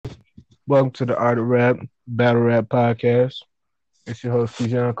Welcome to the Art of Rap Battle Rap Podcast. It's your host,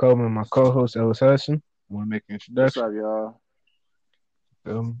 John Coleman, and my co-host, Ellis Hudson. Want to make an What's introduction? up,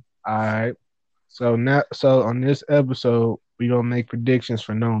 y'all? All right. So on this episode, we gonna make predictions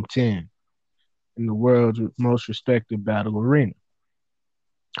for Nome 10 in the world's most respected battle arena.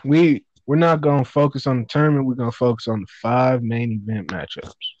 We're not gonna focus on the tournament. We're gonna focus on the five main event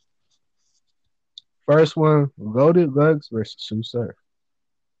matchups. First one, Loaded Lux versus Sue Surf.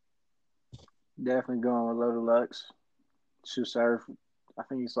 Definitely going with Loaded Lux. Shoe Surf. I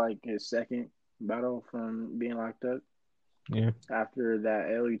think it's like his second battle from being locked up Yeah. after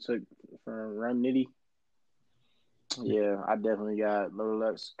that L he took from Rum Nitty. Yeah, I definitely got Loaded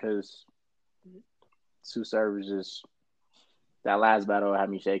Lux because Sue Surf is just that last battle had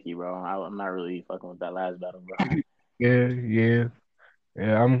me shaky, bro. I'm not really fucking with that last battle, bro. Yeah.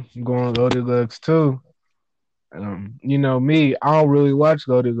 I'm going Loaded Lux too. You know me, I don't really watch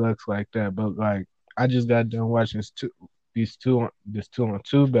Loaded Lux like that, but like I just got done watching this two on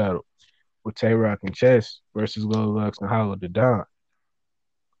two battle with Tay Rock and Chess versus Loaded Lux and Hollow the Don.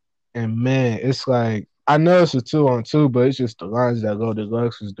 And man, it's like I know it's a two on two, but it's just the lines that Loaded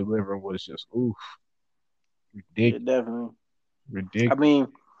Lux was delivering was just oof, Yeah, ridiculous, definitely. I ridiculous. mean,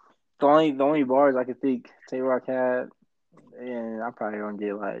 the only bars I could think Tay Rock had, and I'm probably gonna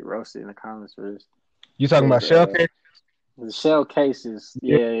get like roasted in the comments for this, You talking was about Shell Cake? the shell cases.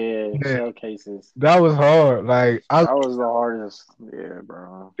 Yeah, Yeah, yeah, shell cases. that was hard. Like That was the hardest. Yeah,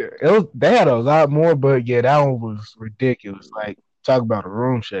 bro. they had a lot more, but yeah, that one was ridiculous. Like talk about a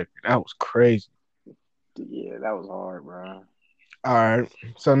room shaker, that was crazy. Yeah, that was hard, bro. All right.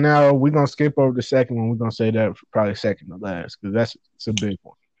 So now we're gonna skip over the second one. We're gonna say that for probably second to last because that's it's a big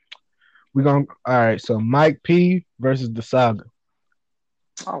one. We're gonna all right. So Mike P versus the Saga.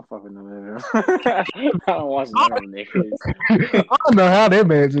 I don't fucking know that. I don't watch none of them I niggas. don't know how they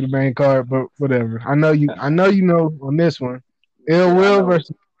made it to the main card, but whatever. I know you. I know you know on this one. Ill Yeah, I Will know.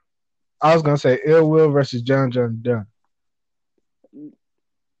 versus. I was gonna say Ill Will versus John Dunn.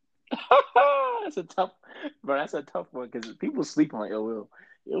 That's a tough, bro. That's a tough one because people sleep on Ill Will.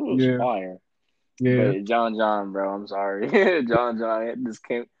 Ill Will's Yeah, fire, yeah, but John, bro. I'm sorry, John just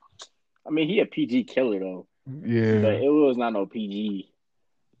came. I mean, he a PG killer though, but yeah, Ill Will is not no PG.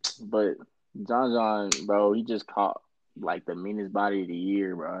 But John, bro, he just caught like the meanest body of the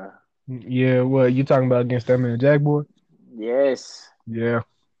year, bro. yeah. What you talking about against that man Jack Boy? Yes, Yeah,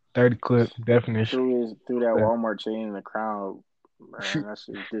 30 clip definition. through that Walmart chain in the crowd, man. That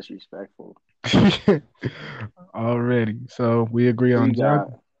shit's disrespectful. Already. So we agree Who on you John.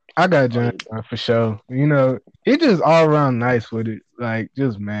 got? I got Oh John yeah, for sure. You know, he just all around nice with it. Like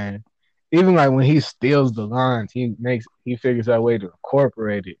just man. Even like when he steals the lines, he figures out a way to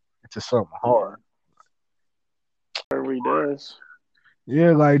incorporate it into something yeah. hard. Whatever he does.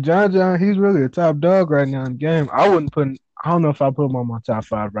 Yeah, like John, he's really a top dog right now in the game. I don't know if I put him on my top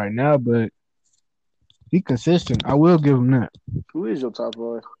five right now, but he consistent. I will give him that. Who is your top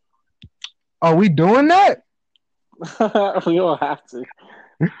boy? Are we doing that? We don't have to.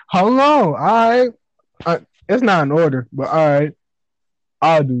 Hold on. All right. It's not in order, but all right.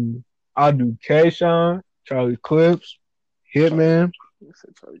 I'll do I'll do K Sean, Charlie Clips, Charlie, Hitman, you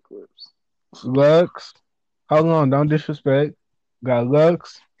said Charlie Clips. Lux. Hold on, don't disrespect. Got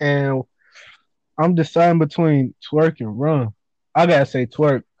Lux, and I'm deciding between Twerk and Run. I gotta say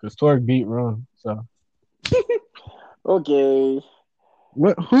Twerk because Twerk beat Run. So Okay.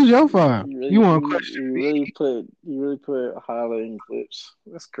 what? Who's your five? You You really, want to you, question you me? really put, you really put Holla in clips.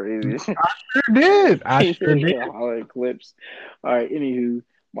 That's crazy. Sure did. I You sure really did. put Holla in clips. All right. Anywho,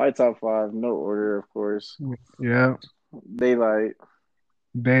 my top five, no order, of course. Yeah. Daylight,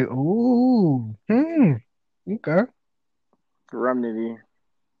 They. Ooh. Okay. Remnity,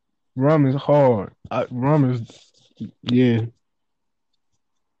 Rum is hard. Rum is. Yeah.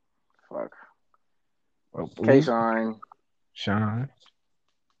 fuck, K Ooh. Shine. Shine.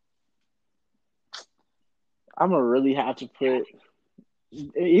 I'm gonna really have to put.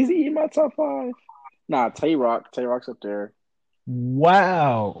 Is he in my top five? Nah, Tay Rock. Tay Rock's up there.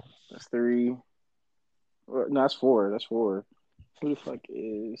 Wow. That's three. No, that's four. That's four. Who the fuck's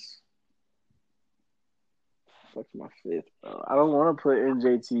my fifth, bro? I don't want to put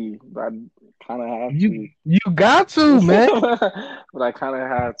NJT, but I kind of have to. You got to, man. But I kind of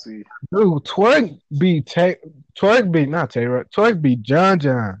have to. Dude, Twerk beat not Taylor. Twerk beat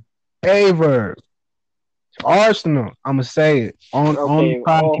John. Aver. Arsenal. I'ma say it on the Okay. Oh,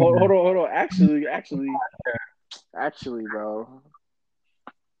 podcast. hold on. Actually, bro.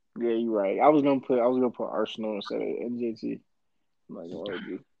 Yeah, you're right. I was gonna put Arsenal instead of NJT. I'm not gonna hold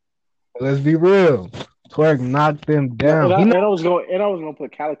you. Let's be real. Twerk knocked them No, down. He and I was going. And I was gonna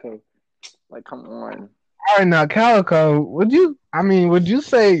put Calico. Like, come on, All right, now Calico, would you? I mean, would you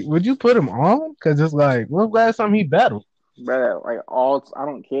say? Would you put him on? Because it's like, when was the last time he battled? bro. Like I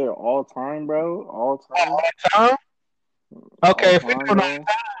don't care. All time, bro. All time. All time. All Okay, time, bro.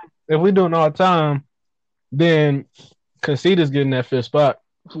 if we doing all time, then Conceitas getting that fifth spot.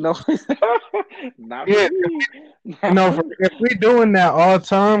 No, not for Yeah, me. you Not know, for me. if we doing that all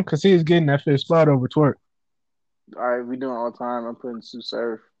time, Conceitas getting that fifth spot over Twerk. All right, we doing all time. I'm putting Sue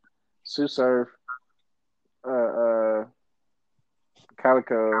Surf, uh,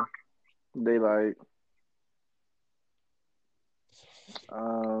 Calico, Daylight.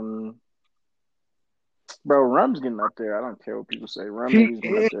 Um, bro, Rum's getting up there. I don't care what people say. Rum He Nitty's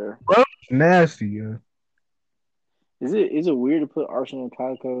getting up is, there. bro, nasty. Yeah. Is it weird to put Arsenal and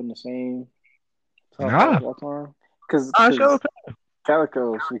Calico in the same top five Nah, of all time? Because I sure.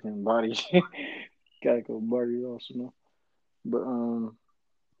 Calico freaking body, Calico body Arsenal, but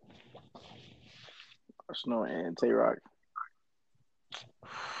Arsenal and Tay Rock.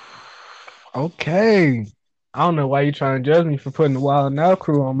 Okay. I don't know why you trying to judge me for putting the Wild Now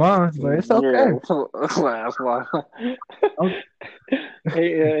crew on mine, but it's okay. Yeah, that's why. Okay.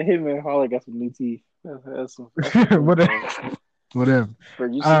 Hey, hey man, Holly got some new teeth. That's some funny whatever. stuff. Whatever. Bro,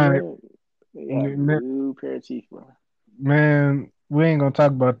 you All seen right, it? They got a new pair of teeth, bro. man. We ain't gonna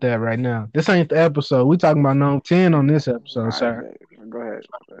talk about that right now. This ain't the episode. We talking about Nome 10 on this episode, I sir. bet. Go ahead.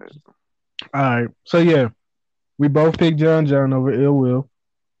 Go ahead. All right. So yeah, we both picked John over Ill Will.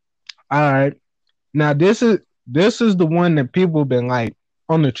 All right. Now this is the one that people have been like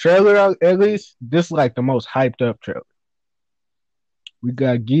on the trailer at least. This is like the most hyped up trailer. We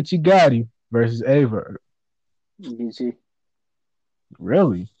got Geechee Gotti versus Aver. GG.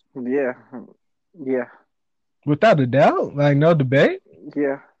 Really? Yeah. Yeah. Without a doubt? Like no debate?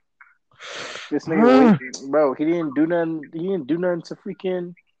 Yeah. This nigga Huh. wait, bro. He didn't do nothing. He didn't do nothing to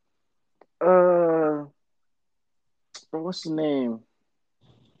freaking bro. What's his name?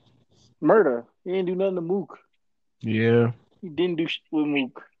 Murder. He didn't do nothing to Mook. Yeah, He didn't do shit with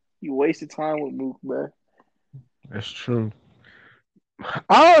Mook. He wasted time with Mook, bro. that's true.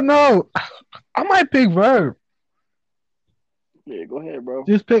 I don't know. I might pick Verb. Yeah, go ahead, bro.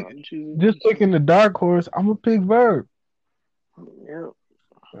 Just pick I'm choosing. just picking the dark horse. I'm gonna pick Verb. Yeah.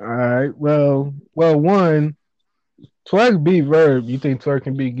 All right. Well, one Twerk beat Verb. You think Twerk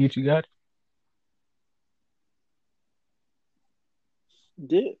can beat Geechee Gotti?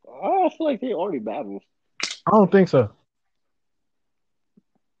 I feel like they already battled, I don't think so.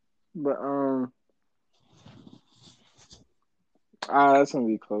 but that's gonna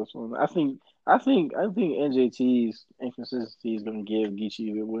be a close one. I think NJT's inconsistency is gonna give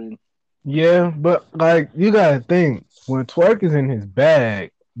Geechee the win. Yeah, but like you gotta think when Twerk is in his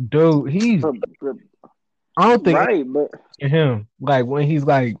bag, dude, he's But I don't think right, but him like when he's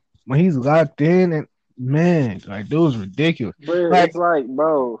locked in and man, like dude's ridiculous. Like it's like,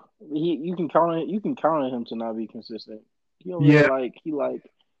 bro, you can count on him to not be consistent. He over there yeah, like he like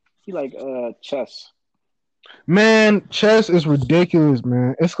chess. man, Chess is ridiculous,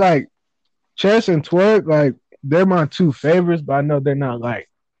 man. It's like Chess and Twerk, like they're my two favorites, but I know they're not like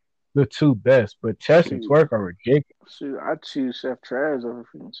the two best. But Chess and Shoot, Twerk are ridiculous. shoot, I choose Chef Traz over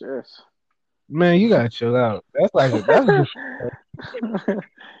freaking chess. Man, you gotta chill out. That's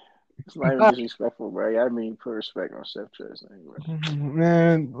It's not even disrespectful, bro. I mean, put respect on Chef Traz name, bro.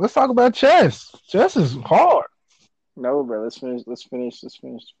 man. Let's talk about Chess. Chess is hard. No, bro. Let's finish. Let's finish. Let's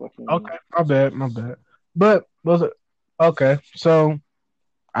finish. Fucking. Okay, my bad. But was it okay? So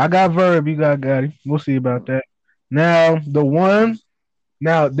I got Verb, you got Gotti. We'll see about that. Now the one,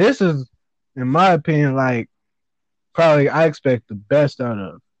 now this is, in my opinion, like probably I expect the best out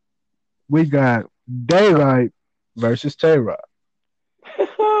of. We got Daylight versus Tay Rock.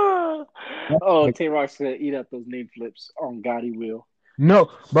 Oh, Tay Rock's gonna eat up those name flips on God. He will.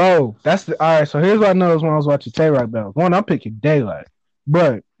 No, bro, that's the all right. So here's what I noticed when I was watching Tay Rock battles. One, I'm picking Daylight,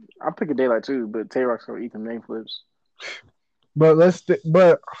 but I'll pick a daylight too, but Tay Rock's gonna eat them name flips. but let's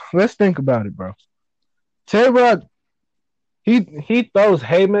think about it, bro. Tay Rock, he throws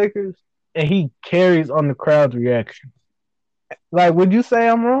haymakers and he carries on the crowd's reaction. Like, would you say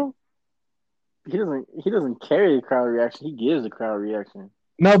I'm wrong? He doesn't carry the crowd reaction. He gives the crowd reaction.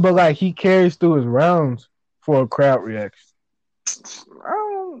 No, but like he carries through his rounds for a crowd reaction. I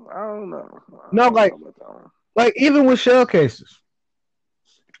don't know. No, I don't like know about that one. like even with shell cases,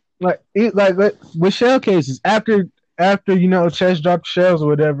 like with shell cases, after Chess dropped shells or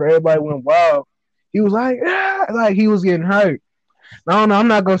whatever, everybody went wild. He was like, ah, like he was getting hurt. I don't know. I'm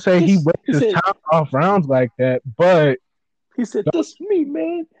not gonna say he wastes He his said, time off rounds like that, but "This is me,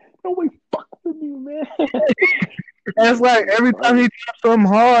 man. Nobody fuck with me, man." That's like It's every time he funny. drops something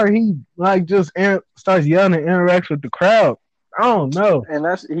hard, he like just starts yelling and interacts with the crowd. I don't know. And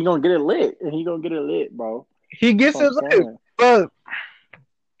that's he gonna get it lit. And he gonna get it lit, bro. He That's gets what I'm it like, saying. but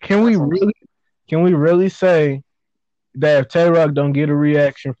can we That's what I'm really can we really say that if Tay Rock don't get a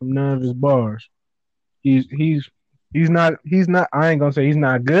reaction from none of his bars, he's he's he's not I ain't gonna say he's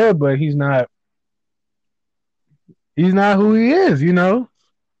not good, but he's not who he is, you know?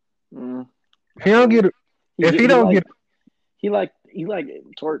 I He don't feel get it. it if he He don't like get he like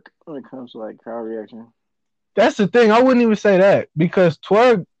twerk when it comes to like crowd reaction. that's the thing. I wouldn't even say that because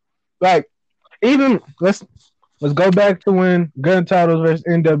Twerk like even let's go back to when Gun Titles versus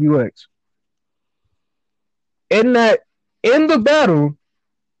NWX. In that in the battle,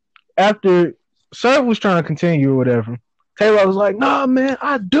 after Surf was trying to continue or whatever, Taylor was like, "Nah, man,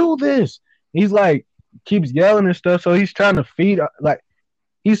 I do this." He's like keeps yelling and stuff, so he's trying to feed like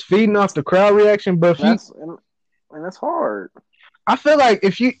he's feeding off the crowd reaction. But if you, That's and that's hard. I feel like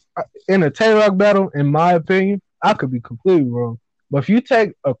if you in a Tay Rock battle, in my opinion, I could be completely wrong, but if you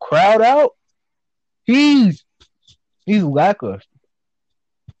take a crowd out, he's he's lackluster.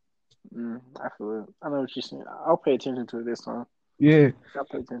 I feel it. I know what you're saying. I'll pay attention to it this time. Yeah, I'll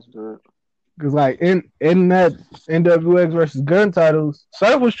pay attention to it. because like in that NWX versus Gun titles,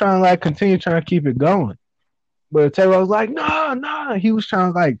 Surf was trying to like continue trying to keep it going. But Taylor was like, nah, nah. He was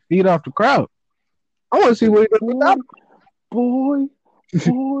trying to like feed off the crowd. I want to see what he does without. Boy, boy,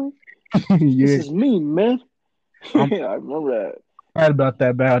 boy. This Yeah, is me, man. I'm I remember that. mad about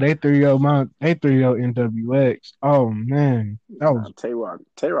that battle. They 3-0 NWX. Oh man, that Nah, was Tay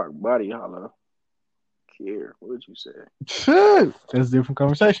Rock body hollow. Care. What would you say? shit. That's a different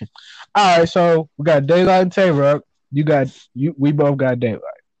conversation. All right, so we got Daylight and Tay Rock. You got you. We both got Daylight.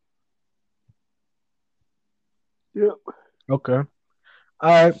 Yep. Okay.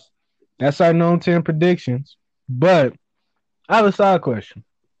 All right. That's our known 10 predictions. But I have a side question.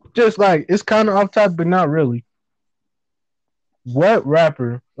 Just like it's kind of off topic, but not really. What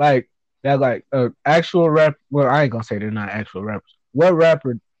rapper like that like actual rap? Well, I ain't gonna say they're not actual rappers. What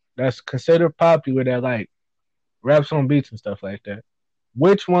rapper that's considered popular that like raps on beats and stuff like that?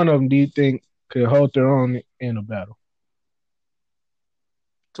 Which one of them do you think could hold their own in a battle?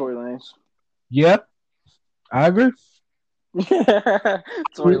 Tory Lanez. Yeah, I agree.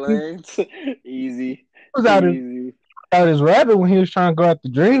 Tory He Lanez. Easy. was Easy. out his rapping when he was trying to go out the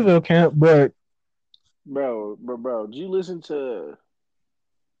Dreamville camp, but Bro, did you listen to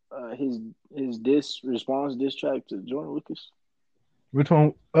his diss track to Jordan Lucas? which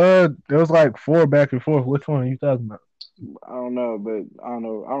one? There was like four back and forth. Which one are you talking about? I don't know, but I don't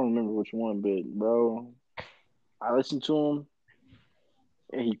know. I don't remember which one, but bro, I listened to him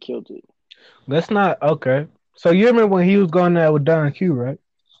and he killed it. Let's not. Okay. So you remember when he was going there with Don Q, right?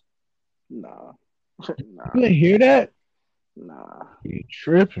 Nah, You nah, didn't hear that? nah. You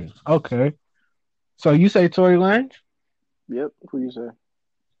tripping? Okay. So you say Tory Lanez? Yep. Who you say?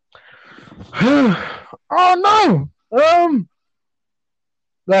 Oh no.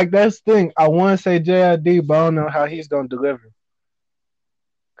 Like that's the thing. I want to say JID, but I don't know how he's gonna deliver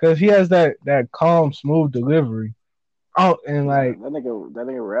because he has that calm, smooth delivery. Oh, and Nah, like that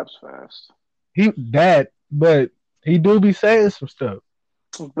nigga raps fast, but he do be saying some stuff.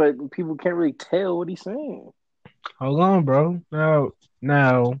 but people can't really tell what he's saying. Hold on, bro.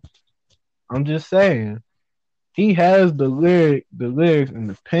 Now, I'm just saying he has the lyrics, and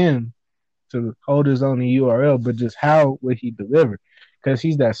the pen to hold his own in URL, but just how would he deliver? Because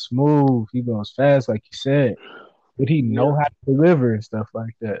he's that smooth, he goes fast, like you said. Would he know Yeah. how to deliver and stuff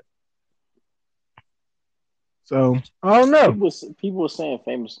like that? So I don't know. People were saying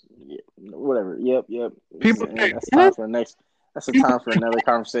famous, yeah, whatever. Yep. People say That's who? time for the next. That's a People time for another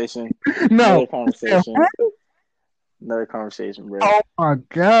conversation. no. Another Say conversation. who? Another conversation, bro. Oh my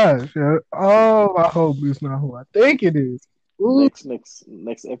gosh! Oh, I hope it's not who I think it is. Ooh.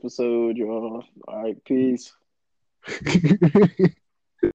 Next episode, y'all. All right, peace.